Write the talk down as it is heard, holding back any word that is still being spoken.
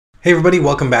Hey everybody,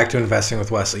 welcome back to Investing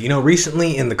with Wesley. You know,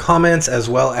 recently in the comments as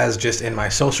well as just in my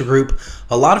social group,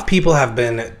 a lot of people have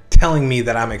been telling me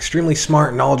that I'm extremely smart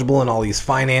and knowledgeable in all these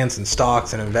finance and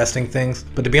stocks and investing things.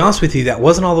 But to be honest with you, that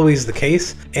wasn't always the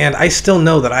case, and I still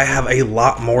know that I have a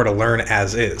lot more to learn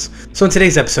as is. So in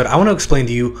today's episode, I want to explain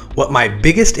to you what my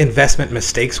biggest investment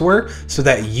mistakes were so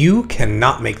that you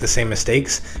cannot make the same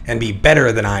mistakes and be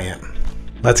better than I am.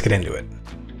 Let's get into it.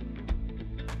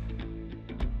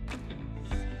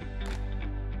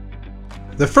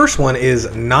 The first one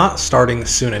is not starting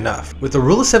soon enough. With the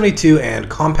rule of 72 and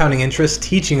compounding interest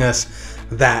teaching us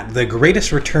that the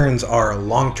greatest returns are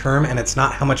long-term, and it's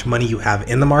not how much money you have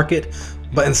in the market,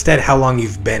 but instead how long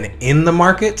you've been in the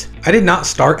market, I did not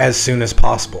start as soon as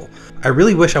possible. I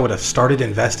really wish I would have started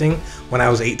investing when I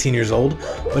was 18 years old,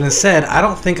 but instead, I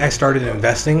don't think I started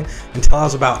investing until I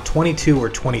was about 22 or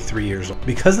 23 years old.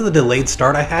 Because of the delayed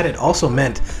start I had, it also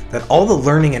meant that all the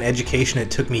learning and education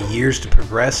it took me years to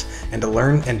progress and to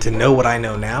learn and to know what I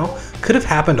know now could have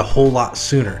happened a whole lot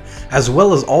sooner, as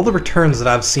well as all the returns that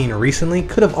I've seen recently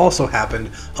could have also happened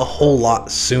a whole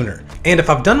lot sooner. And if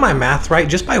I've done my math right,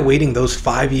 just by waiting those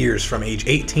 5 years from age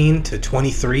 18 to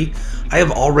 23, I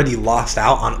have already lost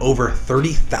out on over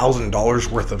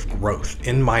 $30,000 worth of growth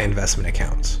in my investment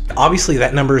accounts. Obviously,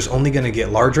 that number is only going to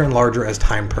get larger and larger as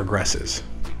time progresses.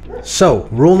 So,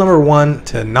 rule number one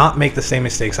to not make the same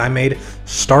mistakes I made,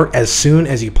 start as soon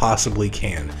as you possibly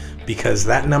can, because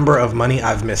that number of money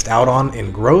I've missed out on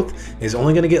in growth is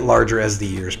only going to get larger as the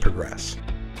years progress.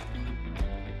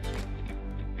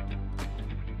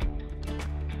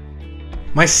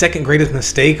 My second greatest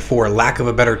mistake, for lack of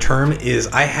a better term, is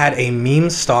I had a meme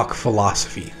stock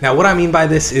philosophy. Now, what I mean by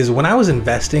this is when I was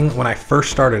investing, when I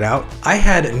first started out, I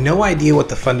had no idea what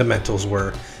the fundamentals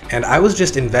were, and I was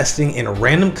just investing in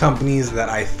random companies that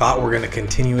I thought were going to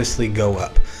continuously go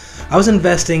up. I was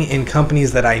investing in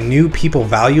companies that I knew people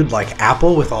valued, like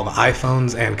Apple with all the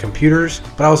iPhones and computers,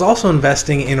 but I was also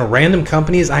investing in random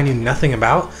companies I knew nothing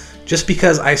about, just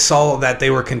because I saw that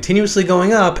they were continuously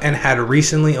going up and had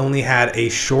recently only had a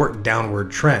short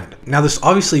downward trend. Now, this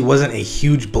obviously wasn't a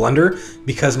huge blunder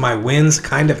because my wins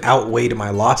kind of outweighed my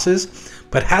losses,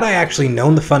 but had I actually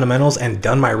known the fundamentals and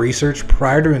done my research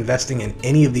prior to investing in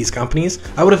any of these companies,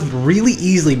 I would have really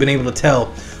easily been able to tell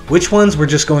which ones were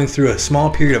just going through a small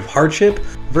period of hardship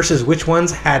versus which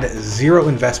ones had zero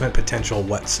investment potential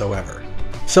whatsoever.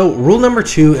 So rule number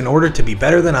two, in order to be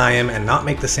better than I am and not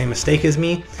make the same mistake as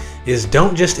me, is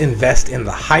don't just invest in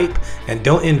the hype and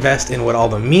don't invest in what all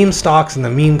the meme stocks and the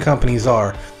meme companies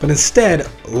are, but instead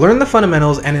learn the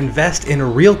fundamentals and invest in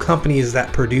real companies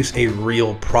that produce a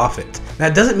real profit.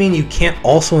 That doesn't mean you can't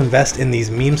also invest in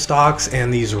these meme stocks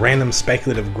and these random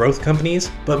speculative growth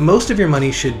companies, but most of your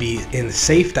money should be in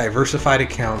safe, diversified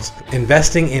accounts,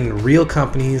 investing in real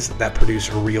companies that produce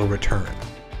a real return.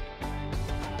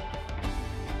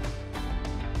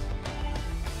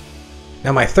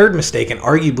 Now, my third mistake, and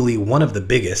arguably one of the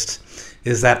biggest,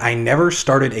 is that I never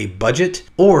started a budget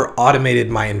or automated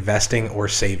my investing or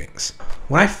savings.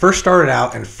 When I first started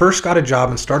out and first got a job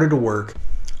and started to work,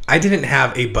 I didn't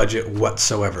have a budget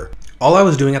whatsoever. All I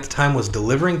was doing at the time was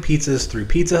delivering pizzas through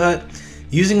Pizza Hut,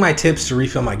 using my tips to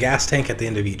refill my gas tank at the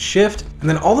end of each shift, and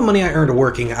then all the money I earned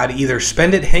working, I'd either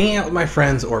spend it hanging out with my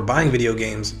friends or buying video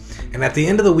games, and at the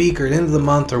end of the week or the end of the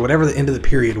month or whatever the end of the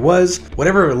period was,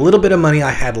 whatever little bit of money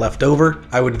I had left over,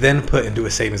 I would then put into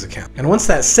a savings account. And once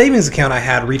that savings account I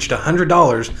had reached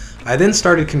 $100, I then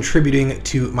started contributing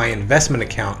to my investment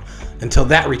account until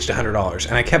that reached $100,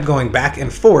 and I kept going back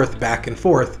and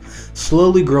forth,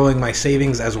 slowly growing my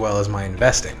savings as well as my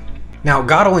investing. Now,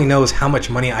 God only knows how much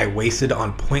money I wasted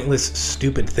on pointless,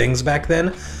 stupid things back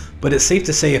then, but it's safe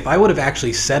to say if I would have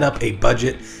actually set up a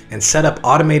budget and set up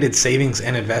automated savings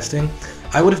and investing,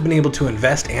 I would have been able to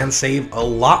invest and save a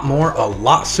lot more, a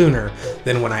lot sooner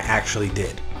than when I actually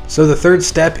did. So the third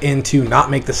step into not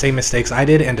make the same mistakes I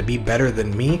did and to be better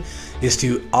than me is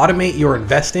to automate your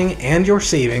investing and your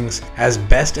savings as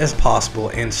best as possible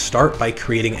and start by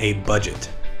creating a budget.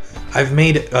 I've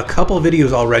made a couple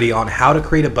videos already on how to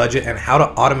create a budget and how to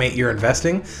automate your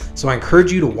investing, so I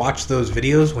encourage you to watch those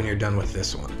videos when you're done with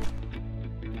this one.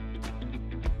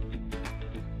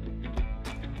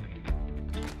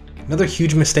 Another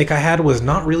huge mistake I had was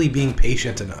not really being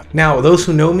patient enough. Now, those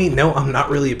who know me know I'm not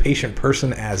really a patient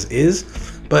person as is,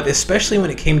 but especially when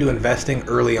it came to investing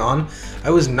early on, I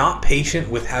was not patient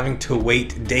with having to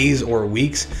wait days or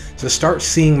weeks to start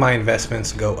seeing my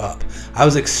investments go up. I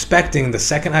was expecting the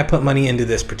second I put money into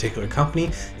this particular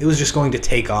company, it was just going to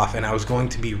take off and I was going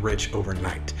to be rich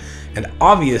overnight. And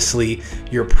obviously,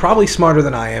 you're probably smarter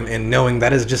than I am in knowing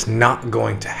that is just not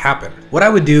going to happen. What I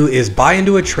would do is buy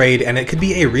into a trade, and it could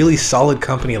be a really solid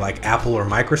company like Apple or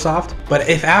Microsoft, but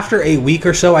if after a week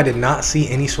or so I did not see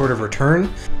any sort of return,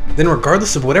 then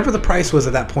regardless of whatever the price was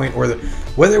at that point or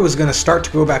whether it was going to start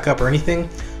to go back up or anything,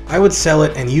 I would sell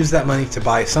it and use that money to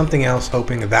buy something else,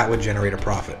 hoping that would generate a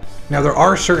profit. Now, there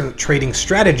are certain trading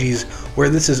strategies where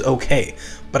this is okay,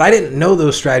 but I didn't know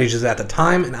those strategies at the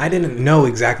time, and I didn't know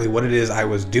exactly what it is I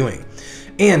was doing.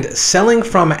 And selling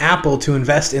from Apple to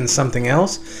invest in something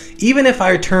else, even if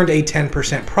I turned a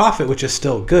 10% profit, which is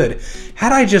still good,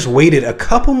 had I just waited a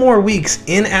couple more weeks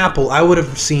in Apple, I would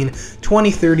have seen 20,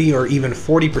 30, or even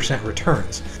 40%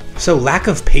 returns. So lack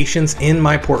of patience in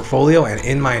my portfolio and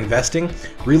in my investing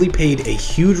really played a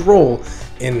huge role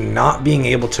in not being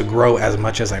able to grow as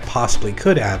much as I possibly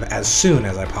could have, as soon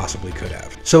as I possibly could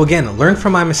have. So again, learn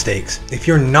from my mistakes. If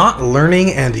you're not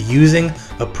learning and using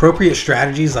appropriate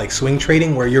strategies like swing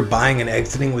trading, where you're buying and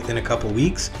exiting within a couple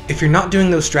weeks, if you're not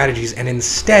doing those strategies and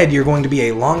instead you're going to be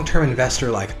a long-term investor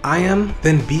like I am,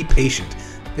 then be patient.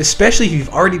 Especially if you've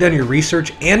already done your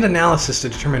research and analysis to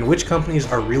determine which companies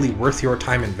are really worth your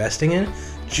time investing in.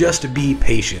 Just be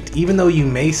patient. Even though you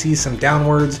may see some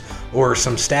downwards or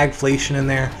some stagflation in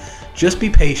there, just be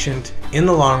patient. In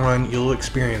the long run, you'll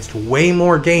experience way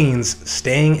more gains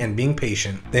staying and being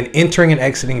patient than entering and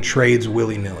exiting trades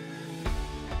willy-nilly.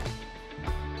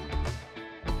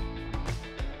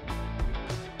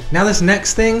 Now this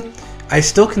next thing, I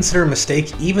still consider a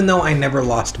mistake even though I never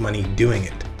lost money doing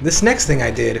it. This next thing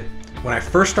I did when I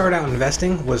first started out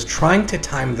investing was trying to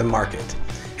time the market.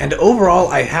 And overall,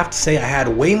 I have to say I had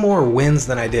way more wins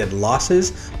than I did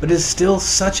losses, but it is still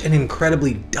such an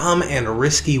incredibly dumb and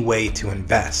risky way to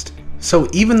invest. So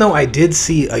even though I did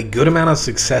see a good amount of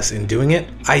success in doing it,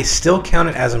 I still count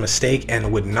it as a mistake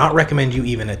and would not recommend you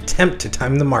even attempt to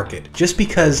time the market, just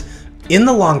because in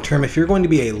the long term, if you're going to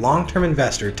be a long-term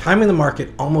investor, timing the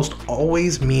market almost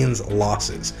always means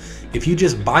losses. If you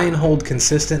just buy and hold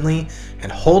consistently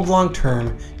and hold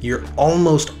long-term, you're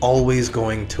almost always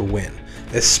going to win,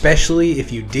 especially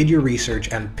if you did your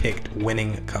research and picked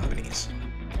winning companies.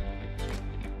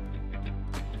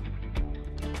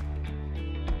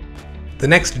 The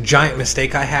next giant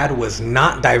mistake I had was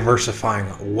not diversifying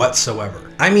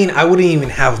whatsoever. I mean, I wouldn't even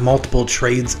have multiple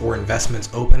trades or investments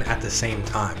open at the same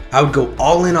time. I would go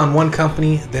all in on one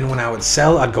company, then when I would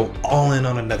sell, I'd go all in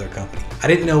on another company. I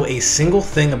didn't know a single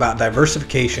thing about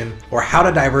diversification or how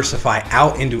to diversify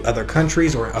out into other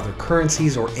countries or other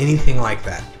currencies or anything like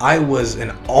that. I was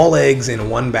an all eggs in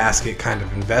one basket kind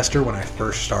of investor when I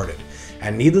first started.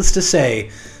 And needless to say,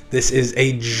 this is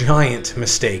a giant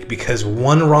mistake because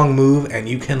one wrong move and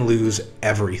you can lose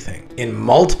everything. In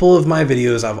multiple of my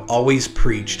videos, I've always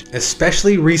preached,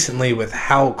 especially recently with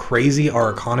how crazy our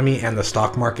economy and the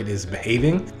stock market is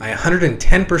behaving, I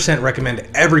 110% recommend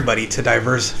everybody to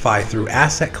diversify through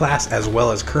asset class as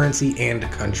well as currency and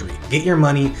country. Get your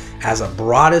money as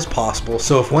broad as possible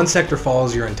so if one sector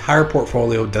falls, your entire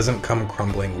portfolio doesn't come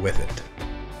crumbling with it.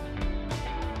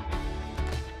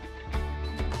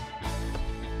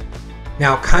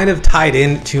 Now, kind of tied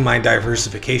into my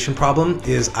diversification problem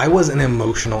is I was an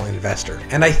emotional investor.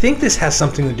 And I think this has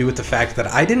something to do with the fact that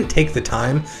I didn't take the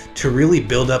time to really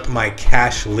build up my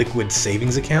cash liquid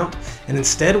savings account, and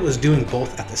instead was doing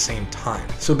both at the same time.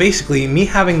 So basically, me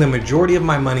having the majority of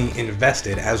my money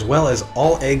invested as well as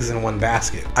all eggs in one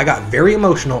basket, I got very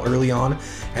emotional early on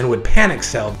and would panic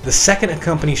sell the second a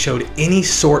company showed any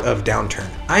sort of downturn.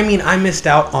 I mean, I missed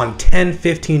out on 10,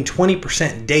 15,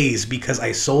 20% days because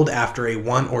I sold after a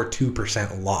 1 or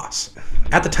 2% loss.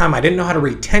 At the time, I didn't know how to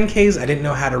read 10Ks, I didn't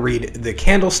know how to read the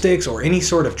candlesticks or any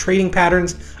sort of trading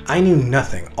patterns. I knew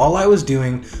nothing. All I was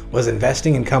doing was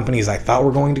investing in companies I thought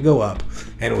were going to go up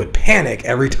and would panic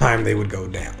every time they would go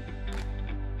down.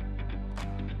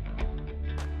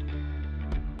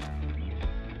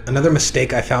 Another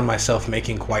mistake I found myself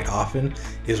making quite often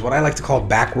is what I like to call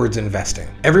backwards investing.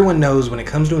 Everyone knows when it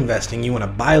comes to investing, you want to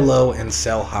buy low and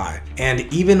sell high. And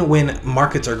even when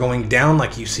markets are going down,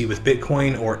 like you see with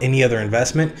Bitcoin or any other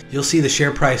investment, you'll see the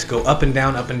share price go up and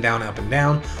down, up and down, up and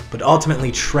down, but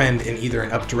ultimately trend in either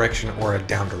an up direction or a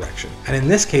down direction. And in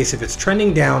this case, if it's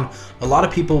trending down, a lot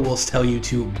of people will tell you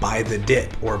to buy the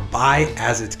dip or buy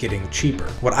as it's getting cheaper.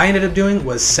 What I ended up doing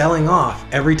was selling off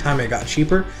every time it got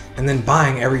cheaper and then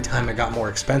buying every time it got more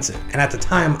expensive. And at the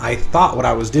time, I thought what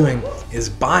I was doing is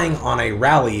buying on a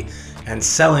rally and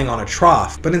selling on a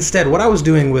trough. But instead, what I was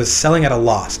doing was selling at a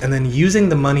loss and then using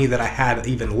the money that I had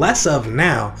even less of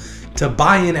now to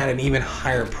buy in at an even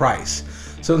higher price.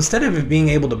 So instead of being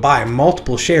able to buy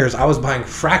multiple shares, I was buying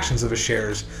fractions of a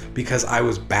shares because I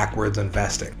was backwards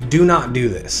investing. Do not do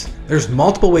this. There's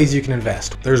multiple ways you can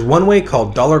invest. There's one way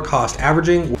called dollar cost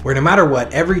averaging, where no matter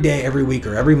what, every day, every week,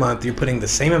 or every month, you're putting the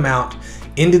same amount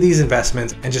into these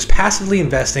investments and just passively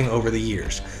investing over the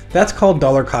years. That's called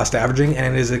dollar cost averaging,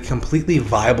 and it is a completely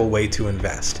viable way to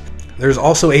invest. There's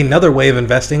also another way of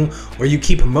investing where you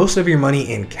keep most of your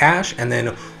money in cash, and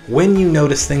then when you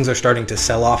notice things are starting to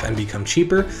sell off and become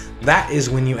cheaper, that is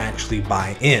when you actually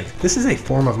buy in. This is a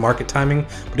form of market timing,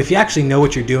 but if you actually know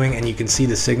what you're doing and you can see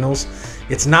the signals,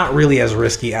 it's not really as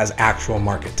risky as actual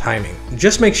market timing.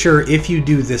 Just make sure if you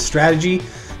do this strategy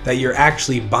that you're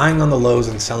actually buying on the lows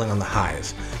and selling on the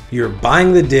highs. You're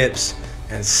buying the dips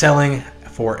and selling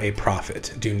for a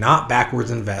profit. Do not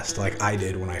backwards invest like I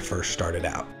did when I first started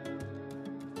out.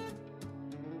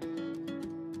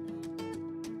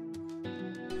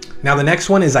 Now the next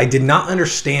one is I did not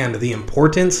understand the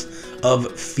importance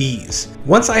of fees.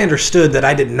 Once I understood that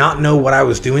I did not know what I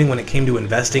was doing when it came to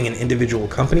investing in individual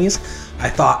companies, I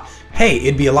thought, hey,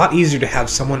 it'd be a lot easier to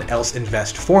have someone else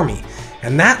invest for me.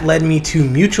 And that led me to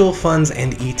mutual funds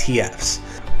and ETFs.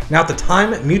 Now at the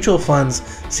time, mutual funds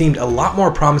seemed a lot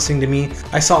more promising to me.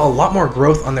 I saw a lot more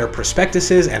growth on their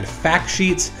prospectuses and fact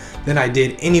sheets than I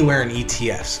did anywhere in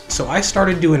ETFs. So I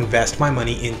started to invest my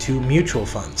money into mutual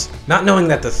funds, not knowing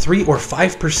that the 3 or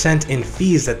 5% in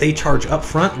fees that they charge up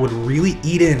front would really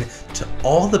eat in to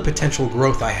all the potential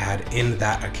growth I had in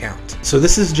that account. So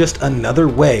this is just another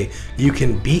way you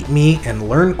can beat me and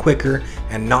learn quicker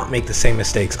and not make the same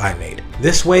mistakes I made.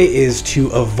 This way is to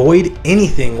avoid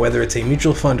anything, whether it's a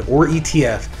mutual fund or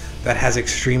ETF, that has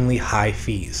extremely high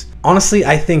fees. Honestly,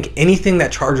 I think anything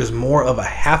that charges more of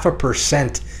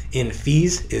 0.5% in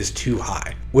fees is too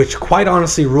high, which quite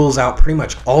honestly rules out pretty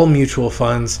much all mutual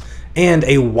funds and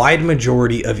a wide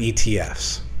majority of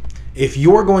ETFs. If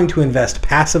you're going to invest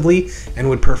passively and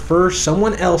would prefer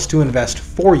someone else to invest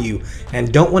for you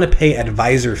and don't want to pay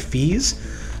advisor fees,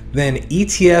 then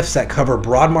ETFs that cover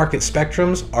broad market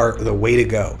spectrums are the way to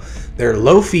go. They're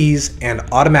low fees and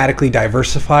automatically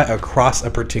diversify across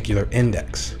a particular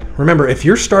index. Remember, if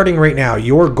you're starting right now,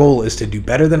 your goal is to do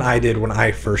better than I did when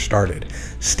I first started.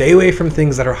 Stay away from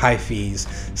things that are high fees.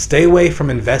 Stay away from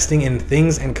investing in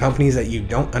things and companies that you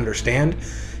don't understand.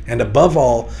 And above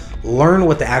all, learn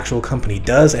what the actual company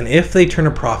does and if they turn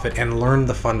a profit, and learn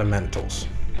the fundamentals.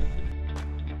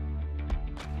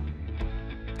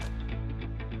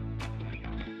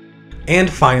 And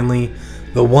finally,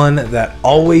 the one that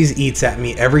always eats at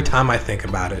me every time I think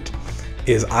about it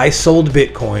is I sold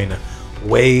Bitcoin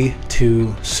way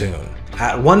too soon.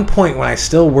 At one point when I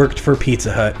still worked for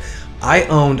Pizza Hut, I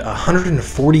owned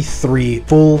 143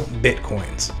 full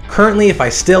Bitcoins. Currently, if I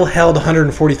still held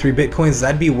 143 Bitcoins,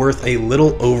 that'd be worth a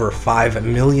little over $5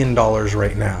 million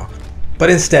right now.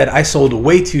 But instead, I sold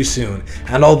way too soon,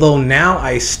 and although now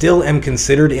I still am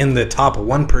considered in the top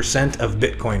 1% of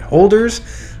Bitcoin holders,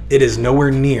 it is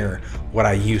nowhere near what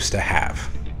I used to have.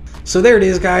 So there it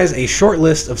is, guys, a short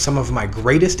list of some of my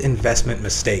greatest investment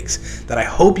mistakes that I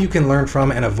hope you can learn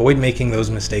from and avoid making those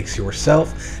mistakes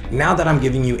yourself, now that I'm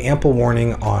giving you ample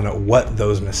warning on what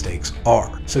those mistakes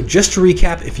are. So just to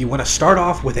recap, if you want to start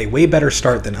off with a way better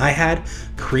start than I had,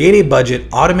 create a budget,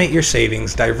 automate your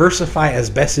savings, diversify as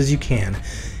best as you can,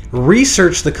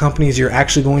 research the companies you're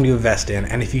actually going to invest in,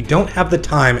 and if you don't have the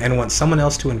time and want someone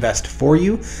else to invest for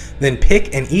you, then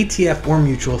pick an ETF or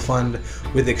mutual fund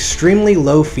with extremely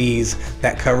low fees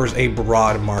that covers a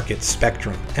broad market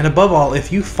spectrum. And above all,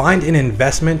 if you find an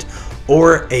investment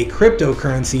or a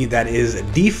cryptocurrency that is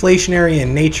deflationary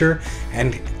in nature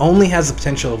and only has the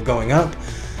potential of going up,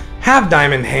 have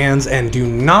diamond hands and do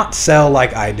not sell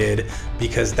like I did,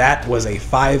 because that was a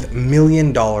 $5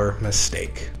 million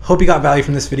mistake. Hope you got value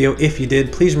from this video. If you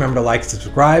did, please remember to like and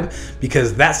subscribe,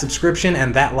 because that subscription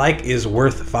and that like is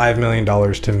worth $5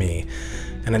 million to me.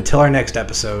 And until our next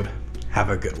episode, have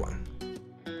a good one.